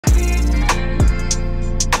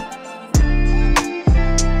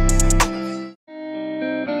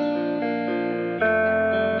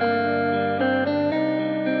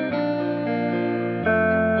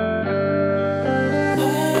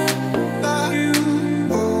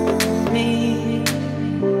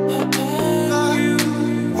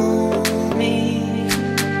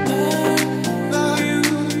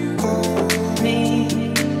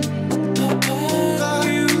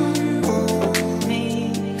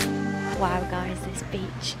Wow guys, this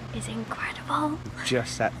beach is incredible.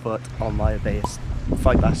 Just set foot on Maya Bay. It's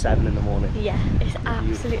 7:05 in the morning. Yeah, it's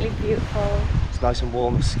absolutely beautiful. It's nice and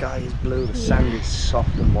warm, the sky is blue, the sand is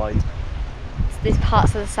soft and white. There's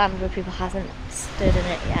parts of the sand where people hasn't stood in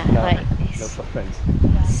it yet. No, like, no footprints.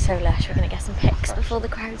 So lush, we're going to get some pics before the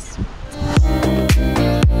crowds.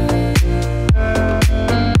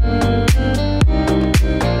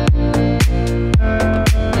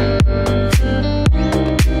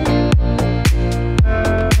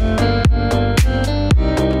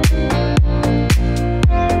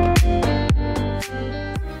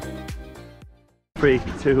 Three,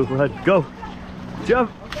 two, one, go!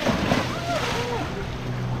 Jump!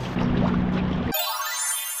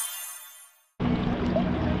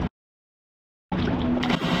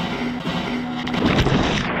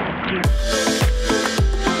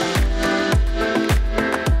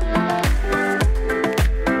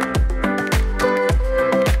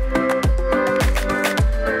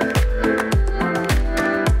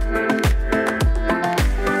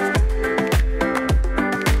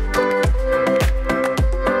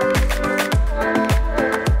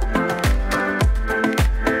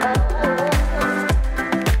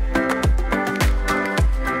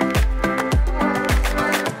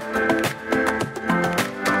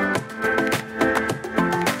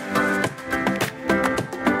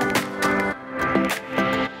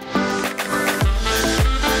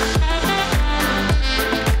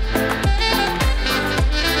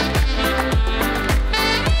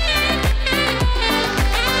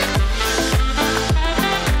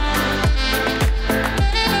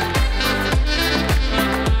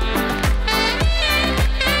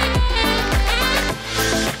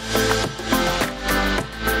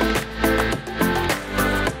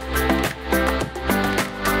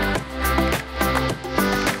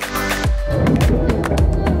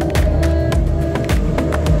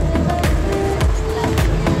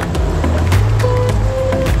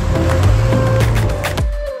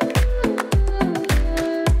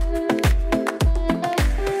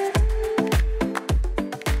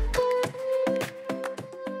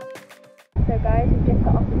 So guys, we've just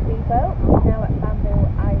got off the speedboat. We're now at Phi Phi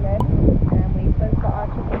Island and we've both got our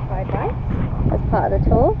chicken fried rice as part of the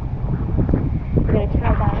tour. We're going to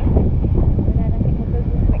chow down and then I think we'll go do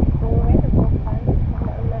some exploring and more fun and have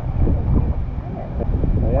a little look.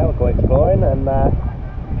 So yeah, we'll go exploring and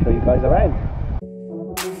show you guys around.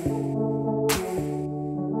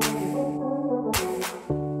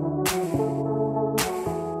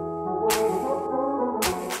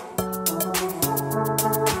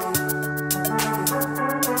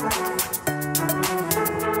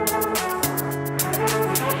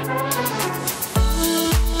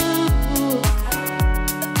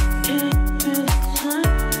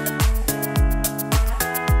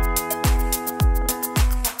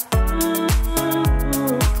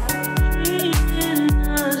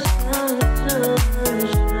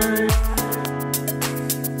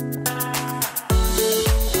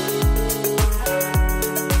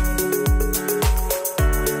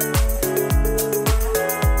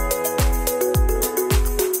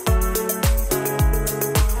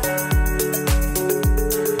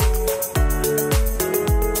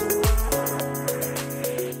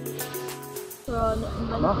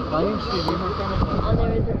 And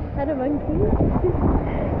there is a head of monkeys.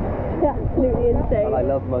 Absolutely insane. Well, I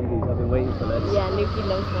love monkeys, I've been waiting for this. Yeah, Lukey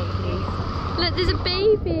loves monkeys. Look, there's a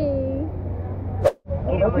baby!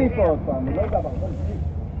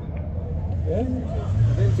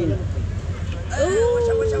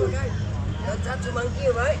 Don't touch the monkey,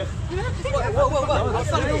 right?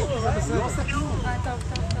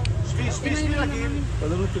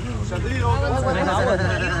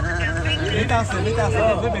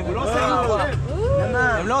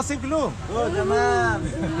 הם לא עושים כלום. תמם.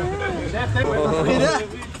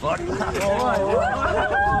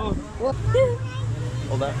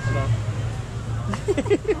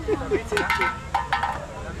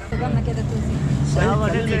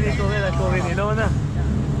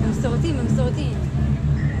 הם מסורתיים, הם מסורתיים.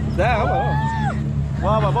 זה,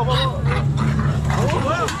 וואו, בוא.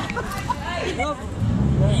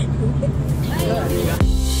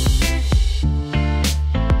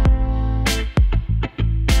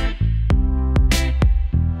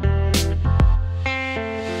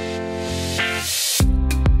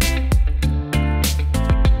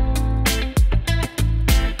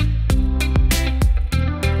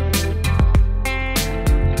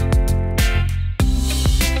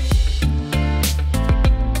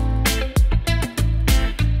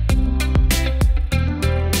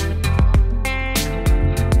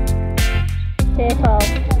 Careful.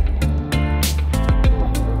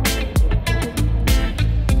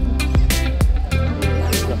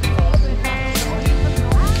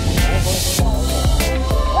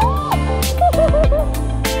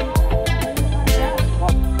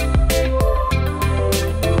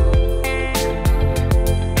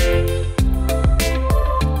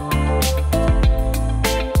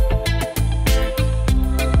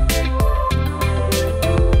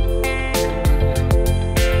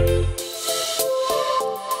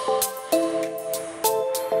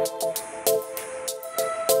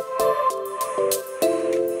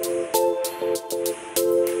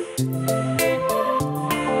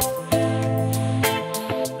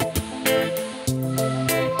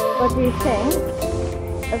 think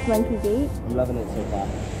of Monkey Beach? I'm loving it so far.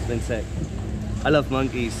 It's been sick. I love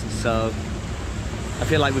monkeys, so I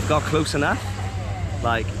feel like we've got close enough.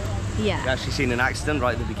 Like, Yeah. we've actually seen an accident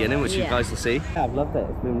right at the beginning, which you guys will see. Yeah, I've loved it.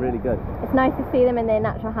 It's been really good. It's nice to see them in their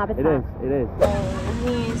natural habitat. It is, it is. Oh,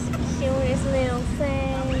 he's the cutest little thing.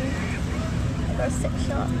 I got a sick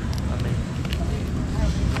shot.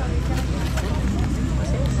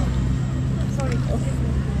 Sorry.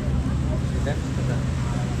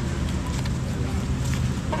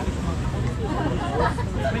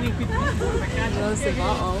 He wants the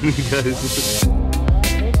bottle. He goes.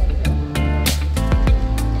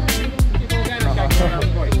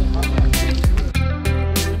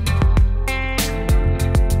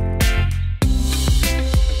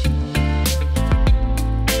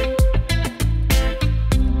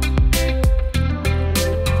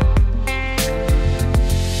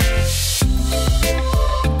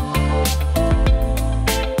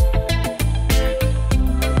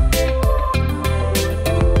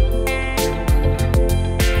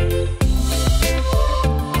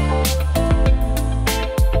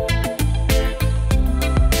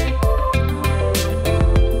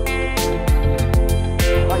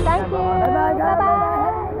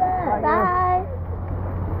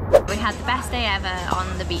 On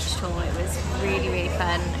the beach tour, it was really, really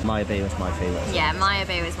fun. Maya Bay was my favourite. Yeah, Maya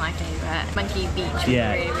Bay was my favourite. Monkey Beach was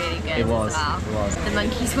really, really good. It was. As well. It was. The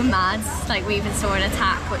monkeys were mad. Like, we even saw an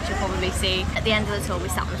attack, which you'll probably see. At the end of the tour, we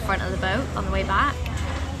sat on the front of the boat on the way back,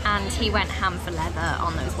 and he went ham for leather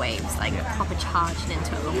on those waves, like proper charging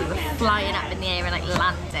into it. We were flying up in the air and like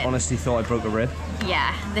landing. Honestly, thought I broke a rib.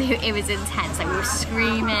 Yeah, it was intense. Like, we were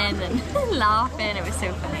screaming and laughing. It was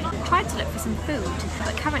so funny. Tried to look for some food,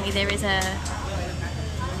 but currently there is a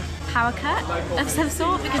power cut of some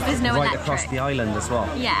sort because there's no electric. Right across the island as well.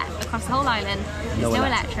 Yeah, across the whole island. There's no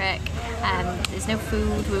electric. There's no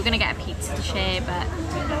food. We were going to get a pizza to share, but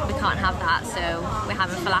we can't have that, so we're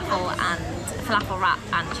having falafel wrap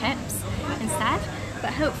and chips instead.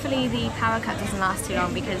 But hopefully the power cut doesn't last too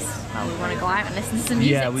long because, well, we want to go out and listen to some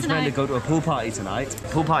music. Yeah, we meant to go to a pool party tonight.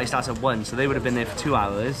 Pool party starts at 1, so they would have been there for 2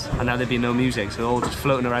 hours, and now there'd be no music, so they're all just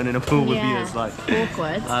floating around in a pool with beers, like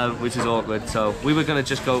awkward. Which is awkward. So we were gonna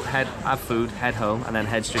just go have food, head home, and then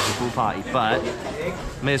head straight to the pool party. But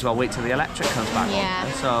may as well wait till the electric comes back. Yeah.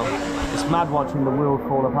 On. So it's mad watching the world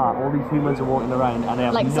fall apart. All these humans are walking around, and they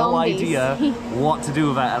have like no zombies. idea what to do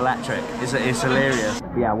without electric. It's hilarious.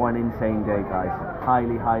 Yeah, one insane day, guys.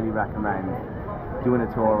 Highly, highly recommend doing a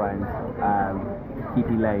tour around Phi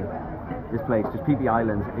Phi. This place, just Phi Phi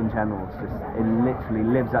Islands in general, it literally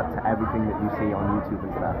lives up to everything that you see on YouTube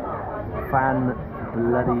and stuff.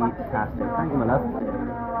 Fan-bloody-tastic. Thank you, my love.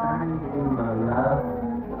 Thank you, my love.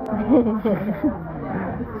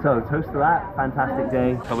 So, toast to that. Fantastic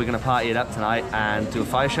day. So we're going to party it up tonight and do a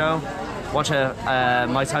fire show, watch a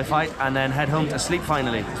Muay Thai fight, and then head home to sleep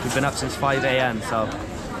finally. We've been up since 5 AM, so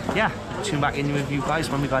yeah. Tune back in with you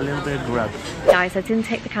guys when we got a little bit of grub. Guys, I didn't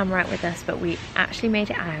take the camera out with us, but we actually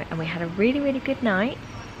made it out and we had a really, really good night.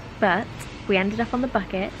 But we ended up on the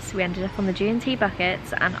buckets, we ended up on the G&T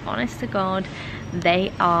buckets, and honest to God,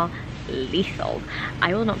 they are lethal.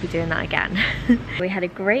 I will not be doing that again. We had a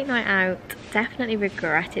great night out, definitely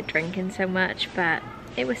regretted drinking so much, but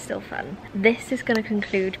it was still fun. This is going to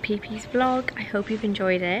conclude Phi Phi's vlog. I hope you've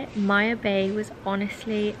enjoyed it. Maya Bay was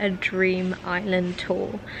honestly a dream island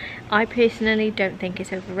tour. I personally don't think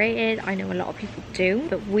it's overrated. I know a lot of people do,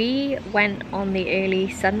 but we went on the early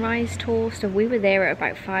sunrise tour, so we were there at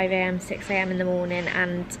about 5 AM, 6 AM in the morning,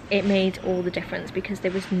 and it made all the difference because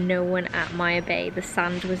there was no one at Maya Bay. The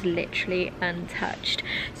sand was literally untouched.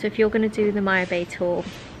 So if you're going to do the Maya Bay tour,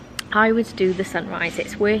 I would do the sunrise.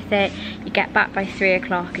 It's worth it. You get back by 3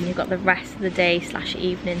 o'clock and you've got the rest of the day /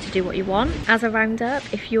 evening to do what you want. As a roundup,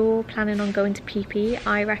 if you're planning on going to Phi Phi,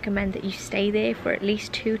 I recommend that you stay there for at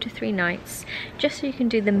least 2 to 3 nights, just so you can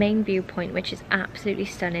do the main viewpoint, which is absolutely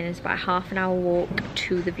stunning. It's about a half-an-hour walk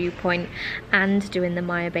to the viewpoint, and doing the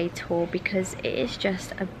Maya Bay tour, because it is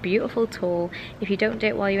just a beautiful tour. If you don't do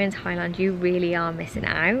it while you're in Thailand, you really are missing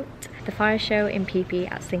out. The fire show in Phi Phi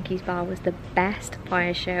at Slinky's Bar was the best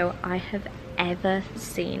fire show I have ever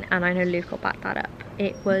seen, and I know Luke will back that up.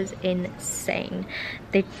 It was insane.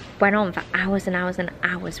 They went on for hours and hours and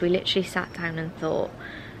hours. We literally sat down and thought,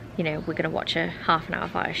 you know, we're gonna watch a half-an-hour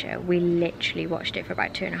fire show. We literally watched it for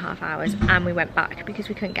about 2.5 hours, and we went back because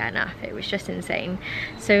we couldn't get enough. It was just insane.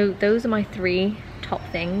 So those are my 3 top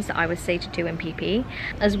things that I would say to do in Phi Phi,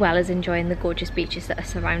 as well as enjoying the gorgeous beaches that are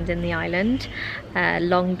surrounding the island.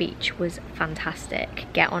 Long Beach was fantastic.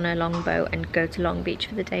 Get on a longboat and go to Long Beach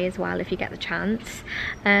for the day as well if you get the chance.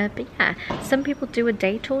 But yeah, some people do a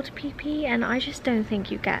day tour to Phi Phi, and I just don't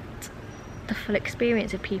think you get the full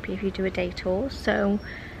experience of Phi Phi if you do a day tour. So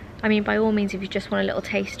I mean, by all means, if you just want a little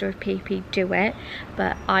taster of Phi Phi, do it,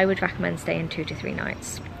 but I would recommend staying 2 to 3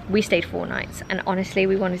 nights. We stayed 4 nights, and honestly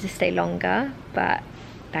we wanted to stay longer, but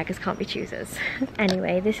beggars can't be choosers.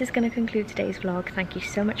 Anyway, this is going to conclude today's vlog. Thank you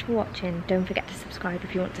so much for watching. Don't forget to subscribe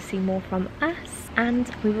if you want to see more from us,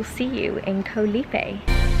 and we will see you in Koh Phi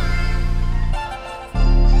Phi.